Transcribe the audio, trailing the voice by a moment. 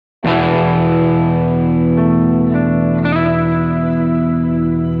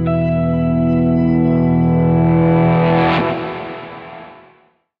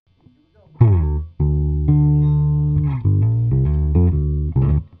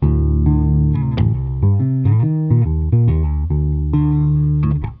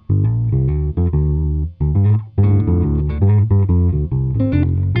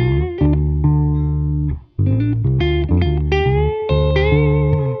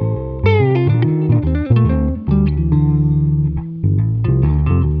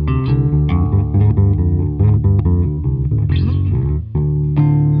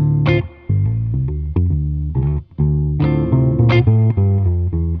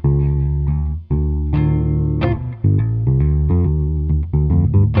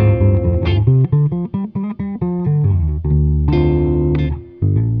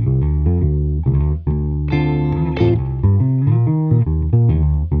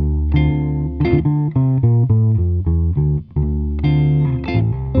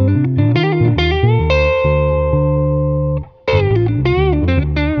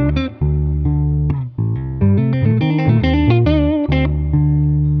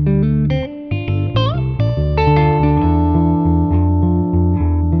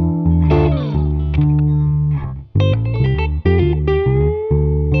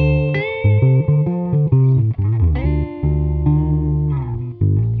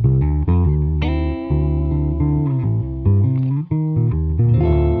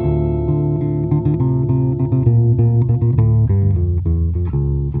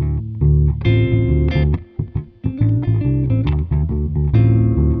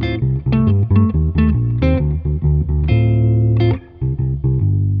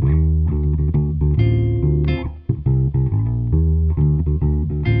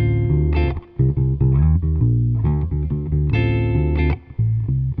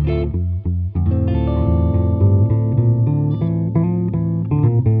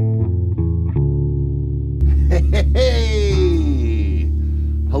Hey!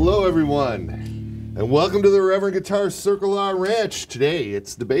 Hello, everyone, and welcome to the Reverend Guitar Circle R Ranch. Today,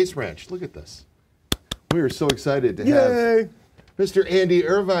 it's the Bass Ranch. Look at this. We are so excited to have Mr. Andy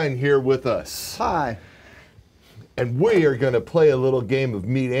Irvine here with us. Hi. And we are going to play a little game of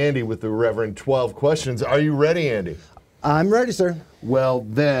Meet Andy with the Reverend 12 questions. Are you ready, Andy? I'm ready, sir. Well,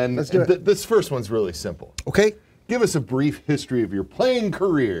 then, Let's do it. This first one's really simple. Okay. Give us a brief history of your playing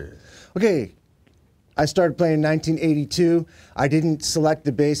career. Okay. I started playing in 1982. I didn't select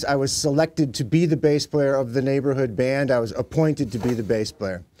the bass. I was selected to be the bass player of the neighborhood band. I was appointed to be the bass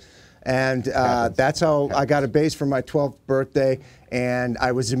player. And that's how I got a bass for my 12th birthday. And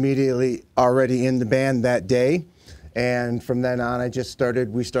I was immediately already in the band that day. And from then on,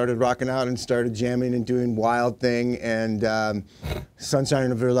 we started rocking out and started jamming and doing Wild Thing and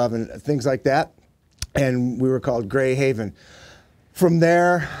Sunshine of Your Love and things like that. And we were called Grey Haven. From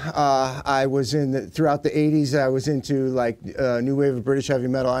there, I was throughout the 80s, I was into like new wave of British heavy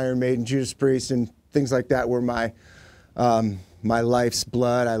metal, Iron Maiden, Judas Priest, and things like that were my life's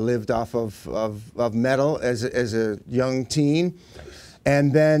blood. I lived off of metal as a young teen.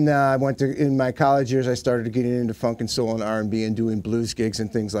 And then in my college years, I started getting into funk and soul and R&B and doing blues gigs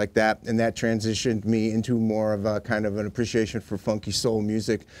and things like that. And that transitioned me into more of a kind of an appreciation for funky soul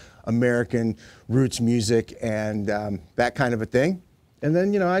music, American roots music, and that kind of a thing. And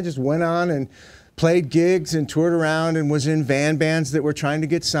then, I just went on and played gigs and toured around and was in bands that were trying to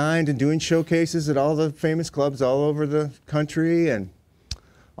get signed and doing showcases at all the famous clubs all over the country and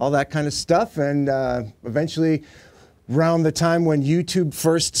all that kind of stuff. And eventually, around the time when YouTube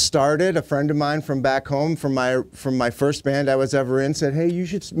first started, a friend of mine from back home, from my first band I was ever in, said, "Hey, you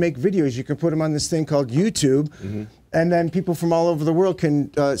should make videos. You can put them on this thing called YouTube, and then people from all over the world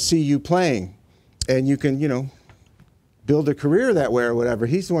can see you playing, and you can, build a career that way or whatever."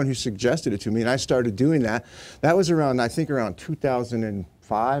 He's the one who suggested it to me, and I started doing that. That was around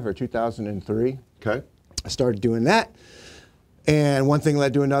 2005 or 2003. Okay. I started doing that, and one thing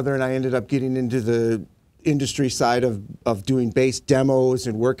led to another, and I ended up getting into the industry side of doing bass demos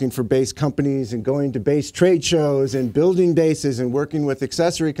and working for bass companies and going to bass trade shows and building basses and working with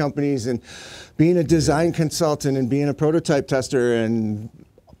accessory companies and being a design consultant and being a prototype tester and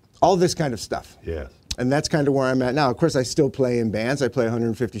all this kind of stuff. Yeah. And that's kind of where I'm at now. Of course, I still play in bands. I play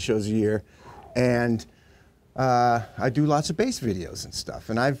 150 shows a year. And I do lots of bass videos and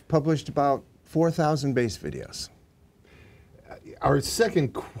stuff. And I've published about 4,000 bass videos. Our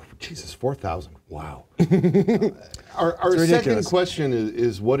second, Jesus, 4,000, wow. Our second question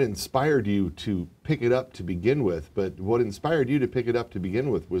is what inspired you to pick it up to begin with, but what inspired you to pick it up to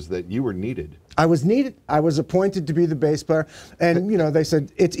begin with was that you were needed. I was needed. I was appointed to be the bass player, and they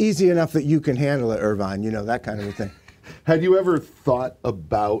said, it's easy enough that you can handle it, Irvine, that kind of a thing. Had you ever thought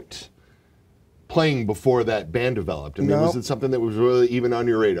about playing before that band developed? I mean, No. was it something that was really even on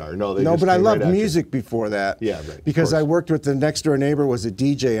your radar? No, But I loved music before that. Yeah, right. Because I worked with the next door neighbor was a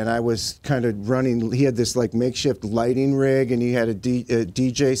DJ, and I was kind of running. He had this like makeshift lighting rig, and he had a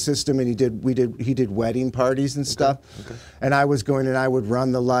DJ system, and he did wedding parties and stuff. Okay. And I was going and I would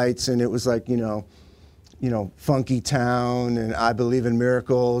run the lights, and it was like Funky Town and I Believe in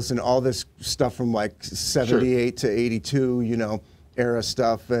Miracles and all this stuff from like 78 to 82, era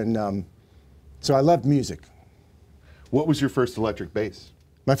stuff, and so I loved music. What was your first electric bass?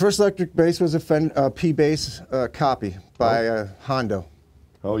 My first electric bass was a P-bass copy by Hondo.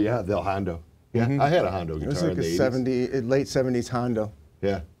 Oh yeah, the Hondo. Yeah, I had a Hondo guitar. It was like in the 80s. late 70s Hondo.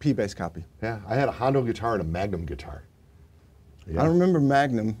 Yeah. P-bass copy. Yeah, I had a Hondo guitar and a Magnum guitar. Yeah. I remember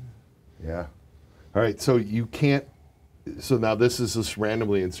Magnum. Yeah. All right, so you can't. So now this is just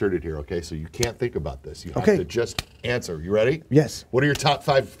randomly inserted here. Okay, so you can't think about this. You have to just answer. You ready? Yes. What are your top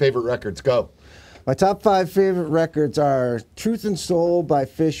 5 favorite records? Go. My top 5 favorite records are Truth and Soul by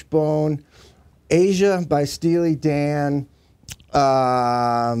Fishbone, Asia by Steely Dan,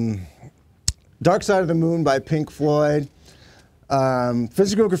 Dark Side of the Moon by Pink Floyd,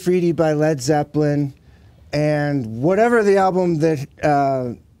 Physical Graffiti by Led Zeppelin, and whatever the album that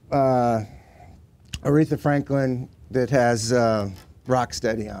Aretha Franklin that has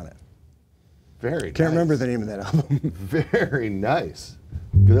Rocksteady on it. Very Can't nice. remember the name of that album. Very nice.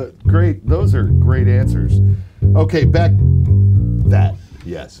 Great. Those are great answers. Okay, back that.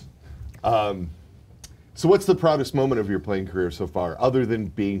 Yes. So what's the proudest moment of your playing career so far, other than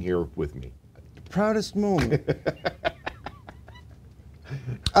being here with me? Proudest moment?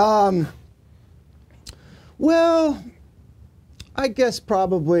 Well, I guess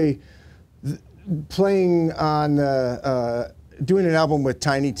probably playing on doing an album with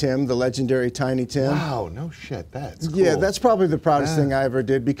Tiny Tim, the legendary Tiny Tim. Wow, no shit, that's cool. Yeah, that's probably the proudest thing I ever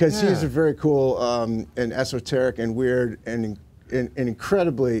did, because he's a very cool and esoteric and weird and an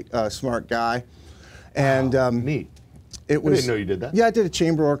incredibly smart guy. And neat. I didn't know you did that. Yeah, I did a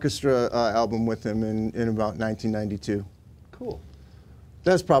chamber orchestra album with him in about 1992. Cool.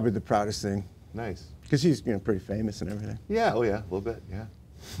 That's probably the proudest thing. Nice. Because he's pretty famous and everything. Yeah, oh yeah, a little bit, yeah.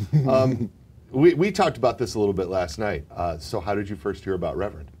 We talked about this a little bit last night. So how did you first hear about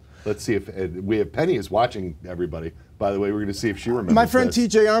Reverend? Let's see if we have Penny is watching everybody. By the way, we're going to see if she remembers. My friend this.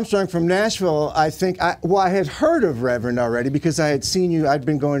 T.J. Armstrong from Nashville, I think, I had heard of Reverend already because I had seen you. I'd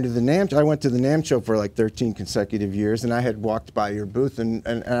been going to the NAMM. I went to the NAMM show for like 13 consecutive years, and I had walked by your booth, and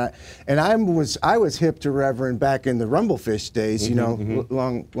I was hip to Reverend back in the Rumblefish days,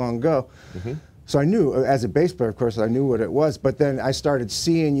 long ago. So I knew, as a bass player, of course, I knew what it was. But then I started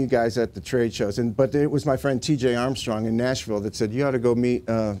seeing you guys at the trade shows. But it was my friend T.J. Armstrong in Nashville that said, you ought to go meet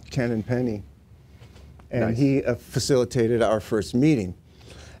Ken and Penny. And nice. He facilitated our first meeting.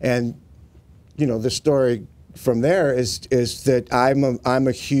 And, the story from there is that I'm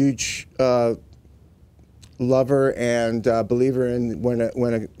a huge lover and believer in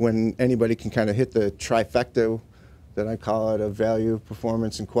when anybody can kind of hit the trifecta, that I call it, of value,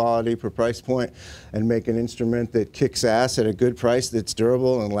 performance, and quality per price point, and make an instrument that kicks ass at a good price, that's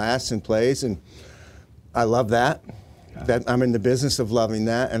durable and lasts and plays. And I love that. I'm in the business of loving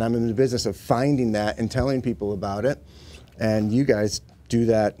that, and I'm in the business of finding that and telling people about it. And you guys do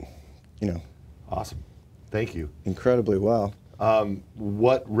that, Awesome. Thank you. Incredibly well.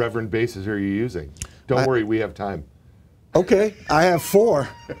 What Reverend basses are you using? Don't worry, we have time. Okay, I have 4.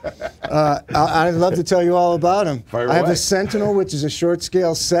 I'd love to tell you all about them. I have a Sentinel, which is a short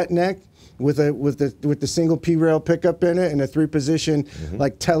scale set neck with the single P rail pickup in it and a 3-position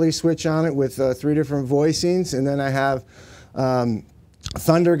like telly switch on it with 3 different voicings. And then I have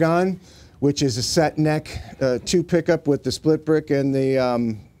Thunder Gun, which is a set neck 2 pickup with the split brick and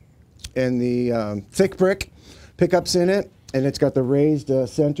the thick brick pickups in it. And it's got the raised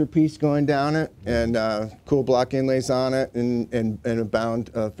centerpiece going down it, and cool block inlays on it, and a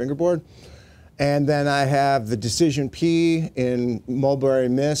bound fingerboard. And then I have the Decision P in Mulberry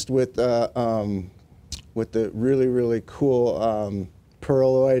Mist with the really, really cool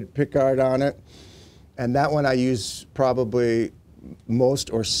pearloid pickguard on it. And that one I use probably most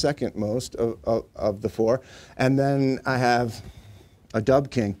or second most of the 4. And then I have a Dub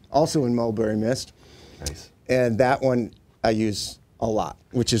King, also in Mulberry Mist. Nice. And that one I use a lot,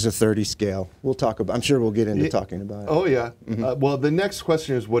 which is a 30 scale. We'll talk about. I'm sure we'll get into talking about it. Oh yeah. Well, the next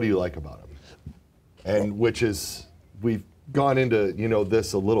question is, what do you like about them? And which is, we've gone into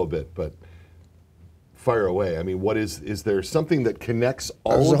this a little bit, but fire away. I mean, what is there something that connects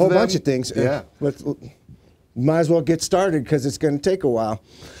all of them? There's a whole bunch of things. Yeah. Might as well get started because it's going to take a while.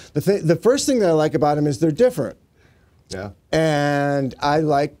 The first thing that I like about them is they're different. Yeah. And I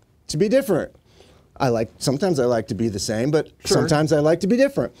like to be different. Sometimes I like to be the same, but sometimes I like to be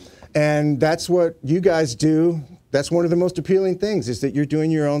different. And that's what you guys do. That's one of the most appealing things, is that you're doing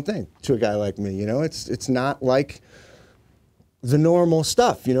your own thing to a guy like me. It's not like the normal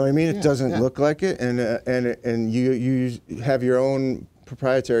stuff. You know what I mean? It doesn't look like it, and you have your own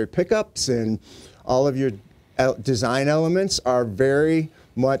proprietary pickups, and all of your design elements are very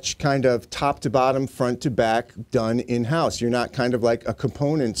much kind of top to bottom, front to back, done in-house. You're not kind of like a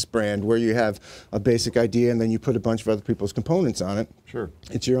components brand where you have a basic idea and then you put a bunch of other people's components on it. Sure.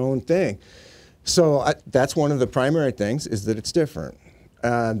 It's your own thing. So that's one of the primary things, is that it's different.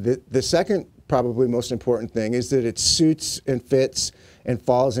 The second, probably most important thing, is that it suits and fits and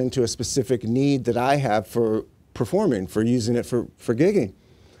falls into a specific need that I have for performing, for using it for gigging.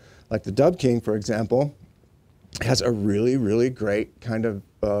 Like the Dub King, for example, has a really, really great kind of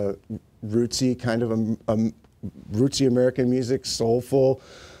rootsy, rootsy American music, soulful,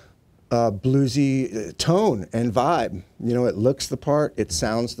 bluesy tone and vibe. It looks the part, it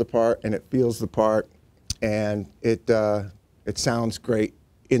sounds the part, and it feels the part, and it sounds great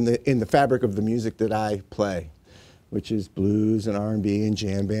in the fabric of the music that I play, which is blues and R&B and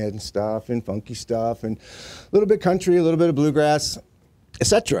jam band and stuff and funky stuff and a little bit country, a little bit of bluegrass,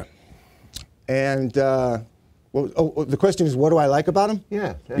 etc. And the question is, what do I like about them?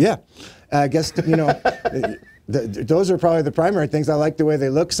 Yeah. I guess, those are probably the primary things. I like the way they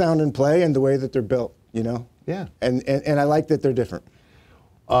look, sound, and play, and the way that they're built, Yeah. And I like that they're different.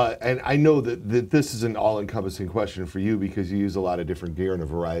 And I know that this is an all-encompassing question for you because you use a lot of different gear in a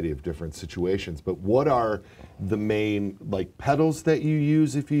variety of different situations. But what are the main pedals that you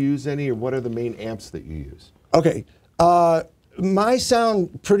use, if you use any, or what are the main amps that you use? Okay. My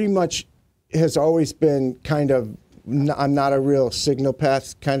sound pretty much has always been kind of I'm not a real signal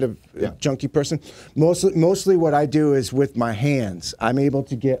path kind of junkie person. Mostly what I do is with my hands. I'm able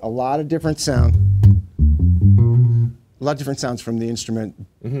to get a lot of different sounds from the instrument,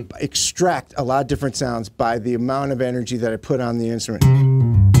 extract a lot of different sounds by the amount of energy that I put on the instrument.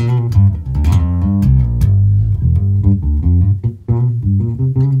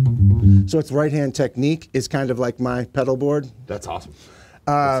 So it's right-hand technique is kind of like my pedal board. That's awesome.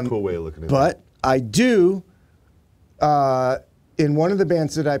 That's a cool way of looking at it. But I do, in one of the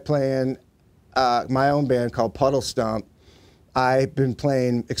bands that I play in, my own band called Puddle Stomp, I've been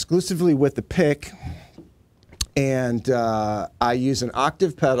playing exclusively with the pick, and I use an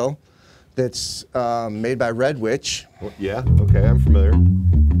octave pedal that's made by Red Witch. Yeah, okay, I'm familiar.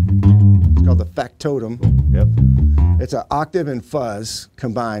 It's called the Factotum. Yep. It's an octave and fuzz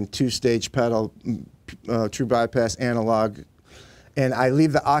combined, two-stage pedal, true bypass, analog. And I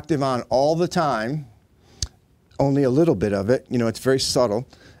leave the octave on all the time, only a little bit of it. You know, it's very subtle.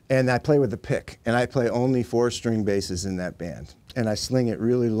 And I play with the pick. And I play only 4-string basses in that band. And I sling it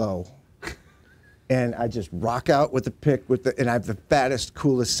really low. And I just rock out with the pick, and I have the fattest,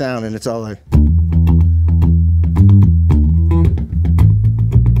 coolest sound. And it's all like...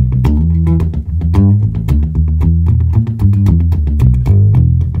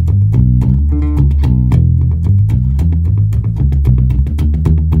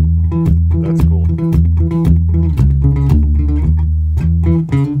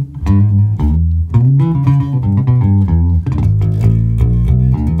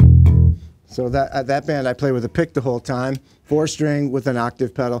 So that band I play with a pick the whole time, 4-string with an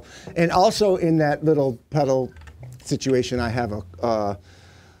octave pedal, and also in that little pedal situation I have a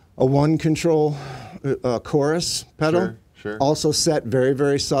one control chorus pedal, sure. Also set very,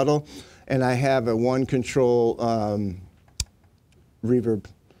 very subtle, and I have a one control reverb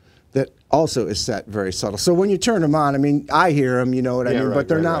that also is set very subtle. So when you turn them on, I mean, I hear them, you know what I mean, but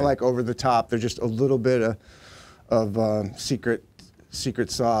they're not like over the top. They're just a little bit of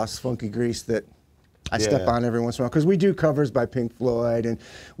secret sauce, funky grease that I step on every once in a while. Because we do covers by Pink Floyd, and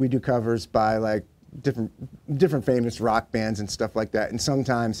we do covers by like different famous rock bands and stuff like that. And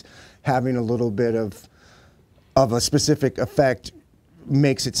sometimes having a little bit of a specific effect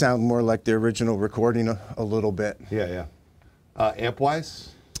makes it sound more like the original recording a little bit. Yeah. Amp-wise?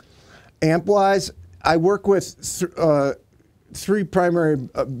 Amp-wise, I work with three primary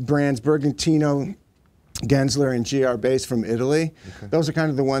brands, Bergantino, Gensler, and GR Bass from Italy. Okay. Those are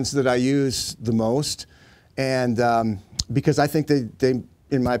kind of the ones that I use the most, and because I think they,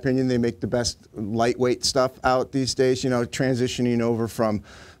 in my opinion, they make the best lightweight stuff out these days. You know, transitioning over from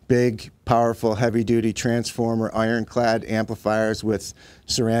big, powerful, heavy-duty transformer, ironclad amplifiers with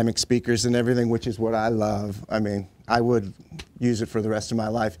ceramic speakers and everything, which is what I love. I mean, I would use it for the rest of my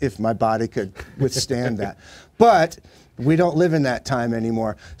life if my body could withstand that. But we don't live in that time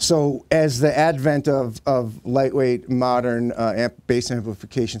anymore. So as the advent of lightweight, modern bass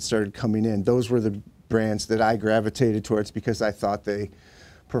amplification started coming in, those were the brands that I gravitated towards because I thought they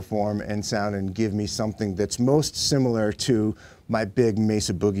perform and sound and give me something that's most similar to my big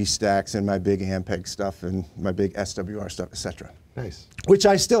Mesa Boogie stacks and my big Ampeg stuff and my big SWR stuff, etc. Nice. Which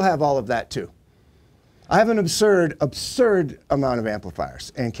I still have all of that too. I have an absurd amount of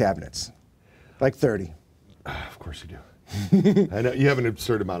amplifiers and cabinets, like 30. Of course you do. I know you have an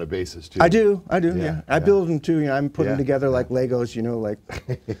absurd amount of basses too. I do. Yeah. I build them too. You know, I'm putting together like Legos. You know, like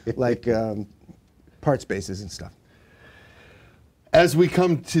parts bases and stuff. As we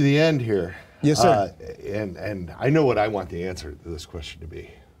come to the end here, yes, sir. And I know what I want the answer to this question to be.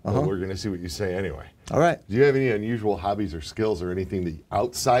 But we're going to see what you say anyway. All right. Do you have any unusual hobbies or skills or anything that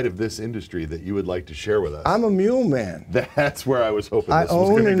outside of this industry that you would like to share with us? I'm a mule man. That's where I was hoping this was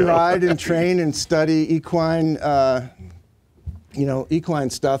going to go. I own and ride and train and study equine, equine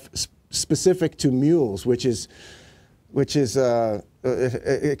stuff specific to mules, which is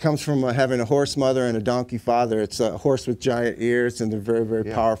it comes from having a horse mother and a donkey father. It's a horse with giant ears, and they're very, very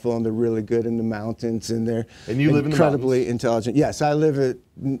powerful, and they're really good in the mountains, and they're incredibly intelligent. Yes, I live at,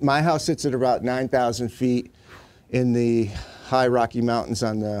 my house sits at about 9,000 feet in the high Rocky Mountains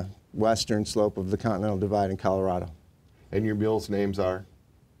on the western slope of the Continental Divide in Colorado. And your mules' names are?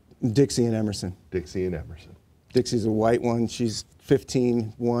 Dixie and Emerson. Dixie and Emerson. Dixie's a white one. She's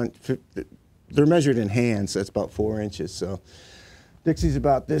 15, they're measured in hands, so that's about 4 inches. So Dixie's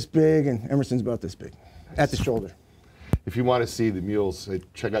about this big, and Emerson's about this big, at the shoulder. If you want to see the mules,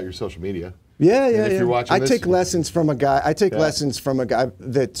 check out your social media. Yeah. If you're watching I take lessons from a guy. Lessons from a guy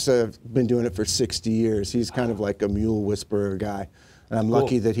that's been doing it for 60 years. He's kind of like a mule whisperer guy, and I'm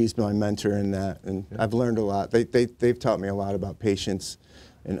lucky that he's my mentor in that. And I've learned a lot. They've taught me a lot about patience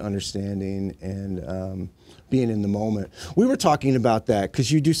and understanding and being in the moment. We were talking about that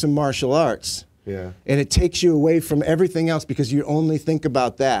because you do some martial arts. Yeah. And it takes you away from everything else because you only think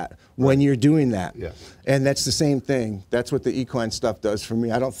about that when you're doing that. Yeah. And that's the same thing. That's what the equine stuff does for me.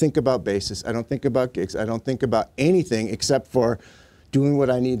 I don't think about basses. I don't think about gigs. I don't think about anything except for doing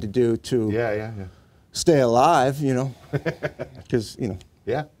what I need to do to stay alive, you know, because, you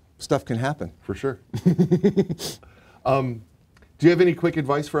know, stuff can happen. For sure. Do you have any quick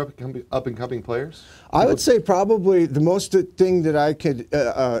advice for up-and-coming players? I would say probably the most thing that I could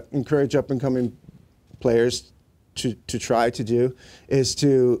encourage up-and-coming players to try to do is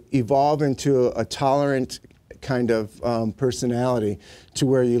to evolve into a tolerant kind of personality to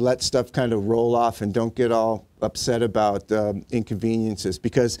where you let stuff kind of roll off and don't get all upset about inconveniences,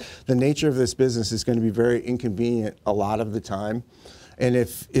 because the nature of this business is going to be very inconvenient a lot of the time. And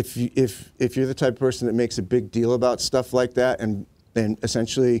if you're the type of person that makes a big deal about stuff like that and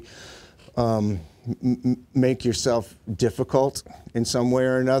essentially make yourself difficult in some way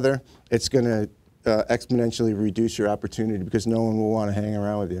or another, it's going to exponentially reduce your opportunity because no one will want to hang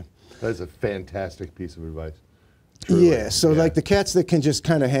around with you. That is a fantastic piece of advice. Truly. Yeah, so like the cats that can just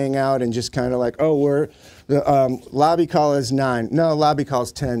kind of hang out and just kind of like, oh, the lobby call is 9. No, lobby call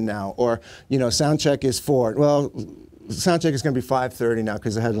is 10 now. Or, you know, sound check is 4. Well, sound check is going to be 5:30 now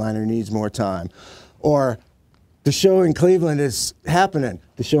because the headliner needs more time. Or the show in Cleveland is happening.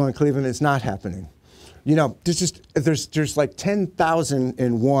 The show in Cleveland is not happening. You know, there's like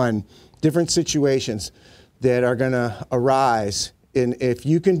 10,001 different situations that are going to arise. And if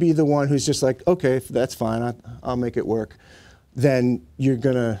you can be the one who's just like, okay, that's fine, I'll make it work, then you're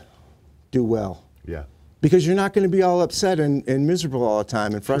going to do well. Yeah. Because you're not going to be all upset and miserable all the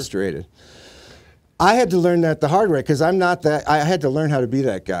time and frustrated. I had to learn that the hard way because I'm not that. I had to learn how to be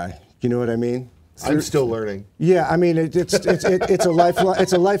that guy. You know what I mean? I'm still learning. Yeah, I mean it's a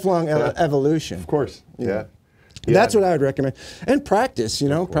lifelong evolution. Of course. Yeah. That's what I would recommend. And practice. You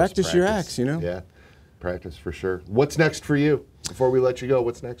know, practice your acts. You know. Yeah. Practice for sure. What's next for you? Before we let you go,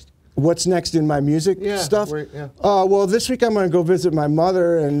 what's next? What's next in my music stuff? Well, this week I'm going to go visit my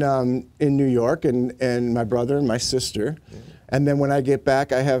mother in New York and my brother and my sister. Yeah. And then when I get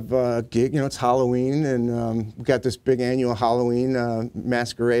back, I have a gig. You know, it's Halloween, and we got this big annual Halloween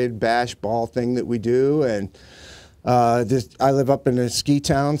masquerade bash ball thing that we do. And I live up in a ski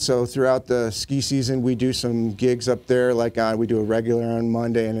town, so throughout the ski season, we do some gigs up there. Like we do a regular on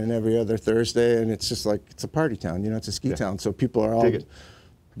Monday and then every other Thursday, and it's just like it's a party town. You know, it's a ski town, so people are all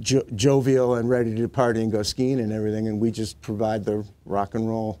jovial and ready to party and go skiing and everything. And we just provide the rock and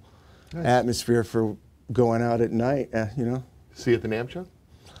roll atmosphere for going out at night. You know. See you at the NAMM show?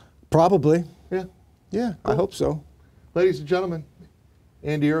 Probably. Yeah. Yeah, cool. I hope so. Ladies and gentlemen,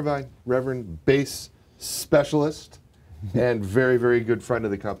 Andy Irvine, Reverend bass specialist and very, very good friend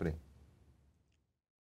of the company.